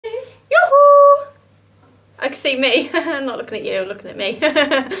can see me. I'm not looking at you, I'm looking at me.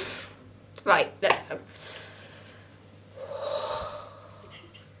 Right, let's go.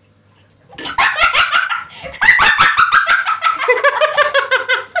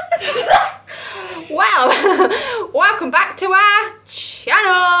 Well, welcome back to our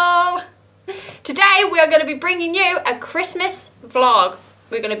channel. Today we are going to be bringing you a Christmas vlog.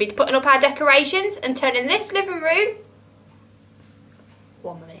 We're going to be putting up our decorations and turning this living room.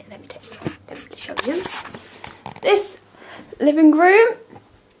 1 minute, let me show you. This living room.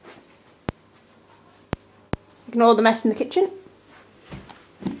 Ignore the mess in the kitchen.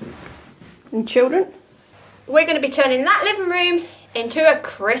 And children. We're going to be turning that living room into a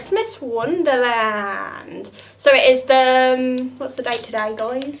Christmas wonderland. So it is the, what's the date today,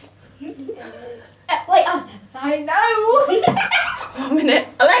 guys? Wait, I know. 1 minute.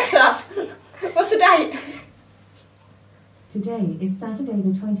 Alexa, what's the date? Today is Saturday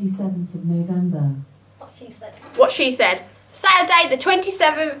the 27th of November. What she said. What she said. Saturday the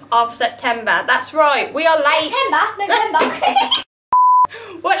 27th of September. That's right, we are late. November.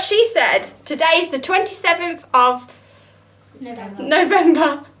 What she said. Today is the 27th of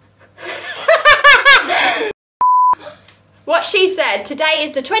November. What she said, today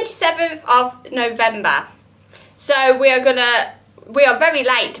is the 27th of November. So we are very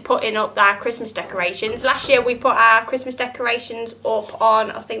late to putting up our Christmas decorations. Last year we put our Christmas decorations up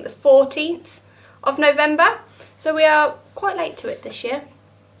on, I think, the 14th of November. So we are quite late to it this year.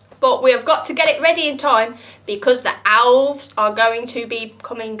 But we have got to get it ready in time because the elves are going to be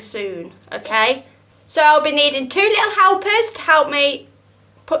coming soon, okay? So I'll be needing 2 little helpers to help me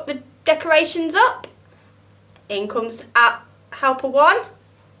put the decorations up. In comes helper 1.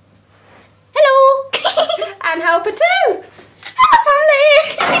 Hello. And helper 2. Hello,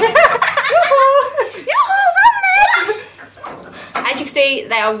 family. Yoo-hoo, family. As you can see,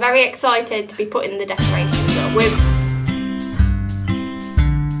 they are very excited to be putting the decorations up.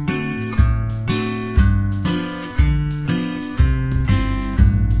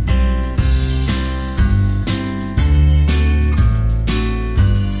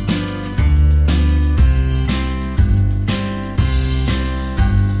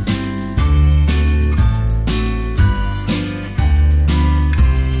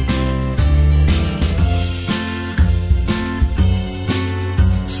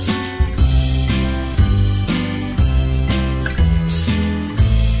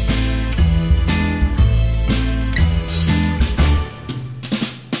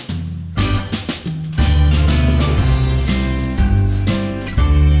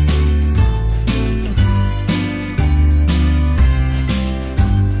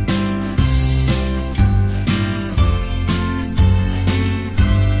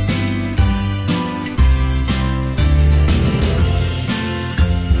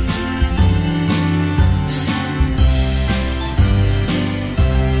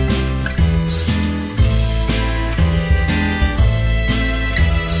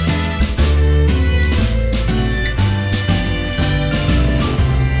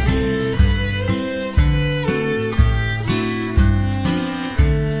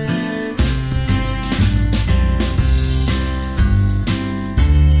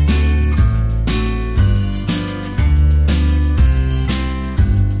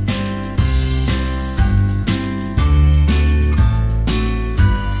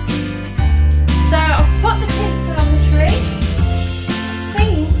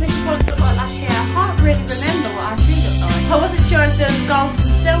 Gold and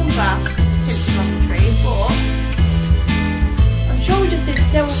silver tinsel on the tree, but I'm sure we just did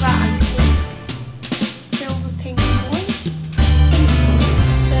silver and pink. Silver, pink and white.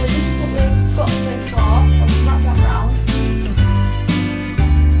 So this is what we've got so far. I'll wrap that round.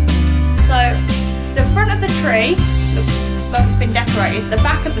 So the front of the tree looks like it's been decorated. The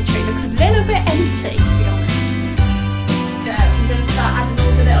back of the tree looks a little bit empty, to be honest. So I'm going to start adding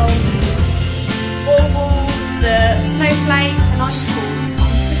all the little baubles, the snowflakes and icicles.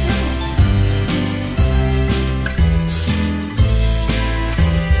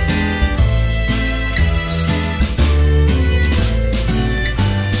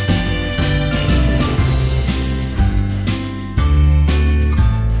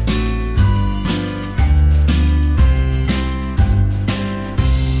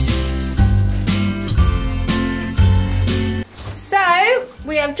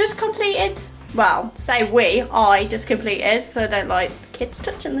 We have just completed, well, I just completed, because I don't like the kids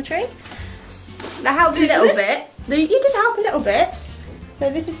touching the tree. That helped a little bit. You did help a little bit. So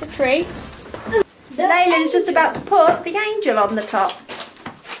this is the tree. Layla's just about to put the angel on the top.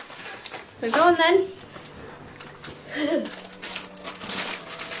 So go on then.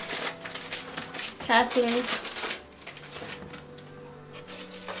 carefully.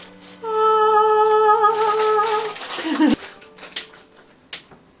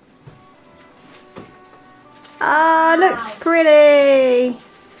 Ah, looks pretty.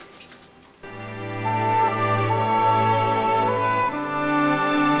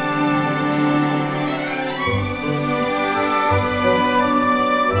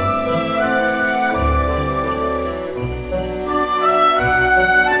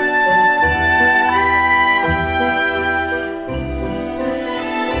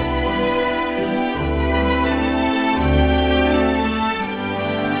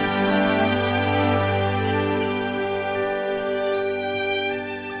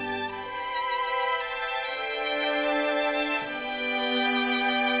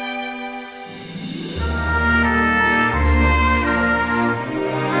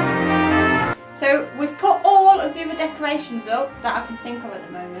 So we've put all of the other decorations up that I can think of at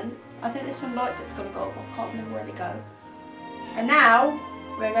the moment. I think there's some lights that's got to go up, I can't remember where they go. And now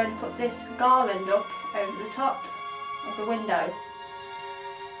we're going to put this garland up over the top of the window.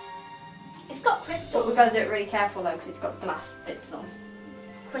 It's got But crystals. we've got to do it really careful though because it's got glass bits on.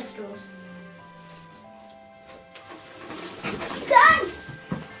 Crystals. Dad!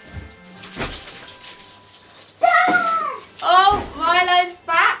 Dad! Oh, Milo's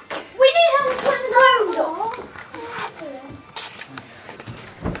back! We need help putting those on.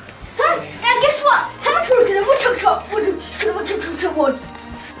 Dad, guess what? How much wood did I wood?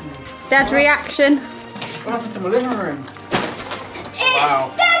 Dad's reaction. What happened to my living room? It's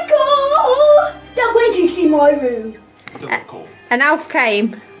Wow. Deco! Dad, wait till you see my room. Doesn't look cool. An elf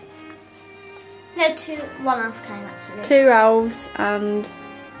came. No, one elf came actually. 2 elves and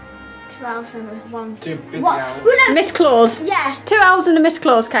 2 elves and one. Too busy What? owl. Well, no. Miss Claus. Yeah. 2 elves and a Miss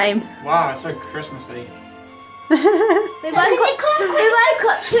Claus came. Wow, it's so Christmassy. We woke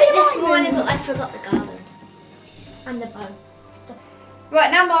up to it this morning, but I forgot the garland and the bow.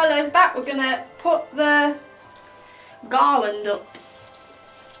 Right, now Milo's back, we're going to put the garland up.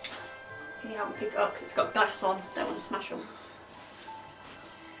 Can you help me pick it up because it's got glass on, don't want to smash them.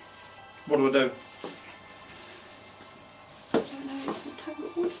 What do I do? I don't know, it's not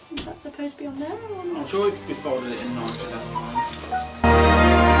total. Is that supposed to be on there or not? I'm sure we folded it in nicely, that's fine.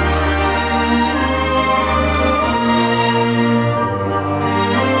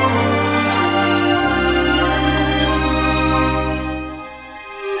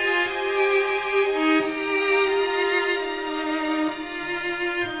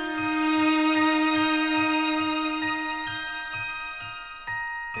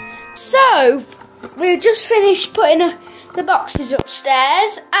 So, we've just finished putting the boxes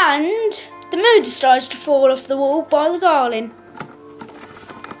upstairs and the mood starts to fall off the wall by the garland.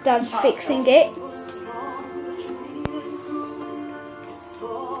 Dad's fixing it.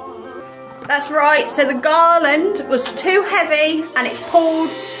 That's right, so the garland was too heavy and it pulled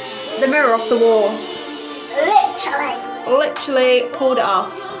the mirror off the wall. Literally pulled it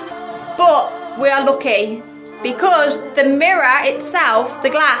off. But we are lucky because the mirror itself, the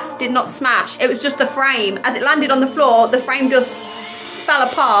glass, did not smash. It was just the frame. As it landed on the floor, the frame just fell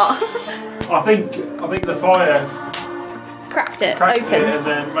apart. I think the fire Cracked it cracked open. it, and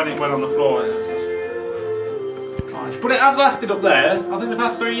then when it went on the floor, it was just nice. But it has lasted up there. I think the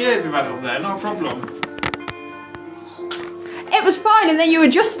past 3 years we've had it up there, no problem. It was fine, and then you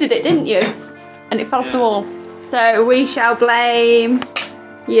adjusted it, didn't you? And it fell off the wall. So we shall blame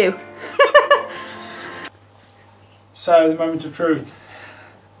you. So, the moment of truth.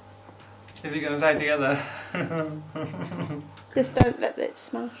 Is it going to stay together? Just don't let it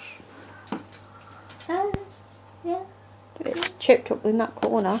smash. Yeah. It's chipped up in that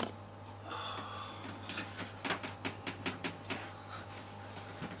corner.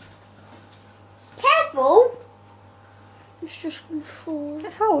 Careful! It's just going to fall.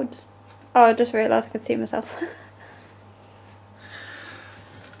 It holds. Oh, I just realised I could see myself.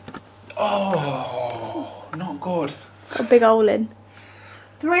 Oh, not good. Got a big hole in.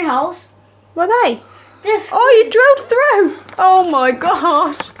 3 holes. Were they? This. Oh, you drilled through! Oh my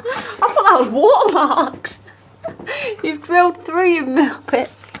gosh! I thought that was watermarks. You've drilled through, you muppet.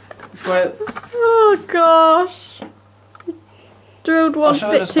 It's where Oh gosh. Drilled one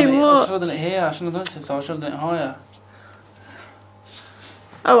I bit too I much. should have done it here. I should have done it so I should have done it higher.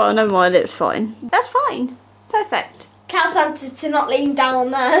 Oh well, never mind, it's fine. That's fine. Perfect. Cat Santa to not lean down on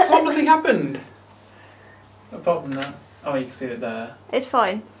there. Oh, nothing happened. Apart from that. Oh, you can see it there. It's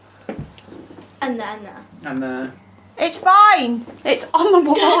fine. And then there. And there. It's fine. It's on the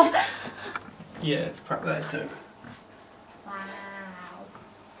wall. Yeah, it's cracked there too. Wow.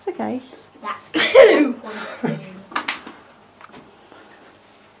 It's okay. That's good.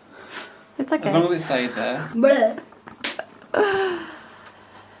 It's okay. As long as it stays there. Bleh.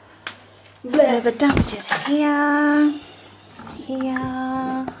 So the damages here,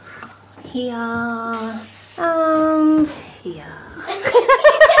 here, here, and here.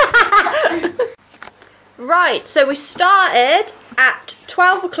 Right, so we started at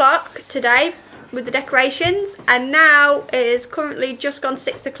 12 o'clock today with the decorations, and now it is currently just gone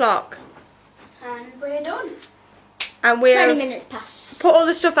 6 o'clock. And we're done. And we're 20 minutes past. put all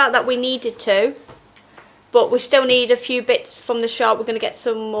the stuff out that we needed to, but we still need a few bits from the shop. We're going to get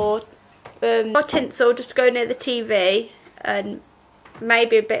some more tinsel just to go near the TV, and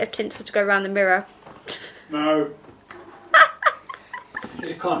maybe a bit of tinsel to go around the mirror. No.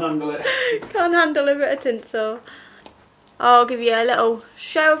 You can't handle it. Can't handle a bit of tinsel. I'll give you a little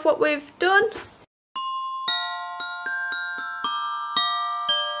show of what we've done.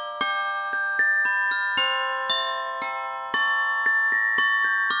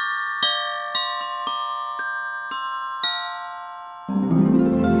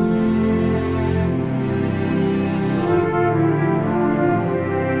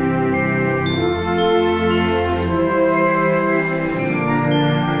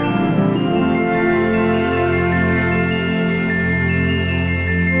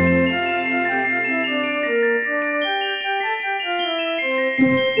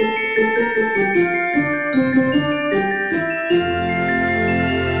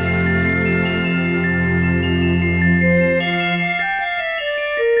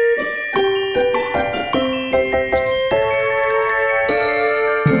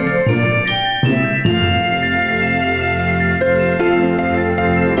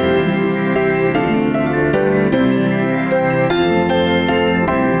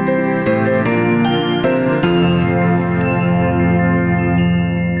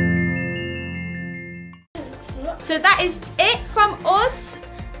 So that is it from us.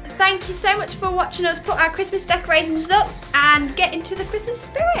 Thank you so much for watching us put our Christmas decorations up and get into the Christmas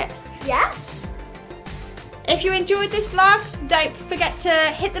spirit. Yes. If you enjoyed this vlog, don't forget to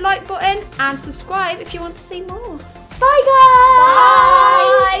hit the like button and subscribe if you want to see more. Bye guys. Bye.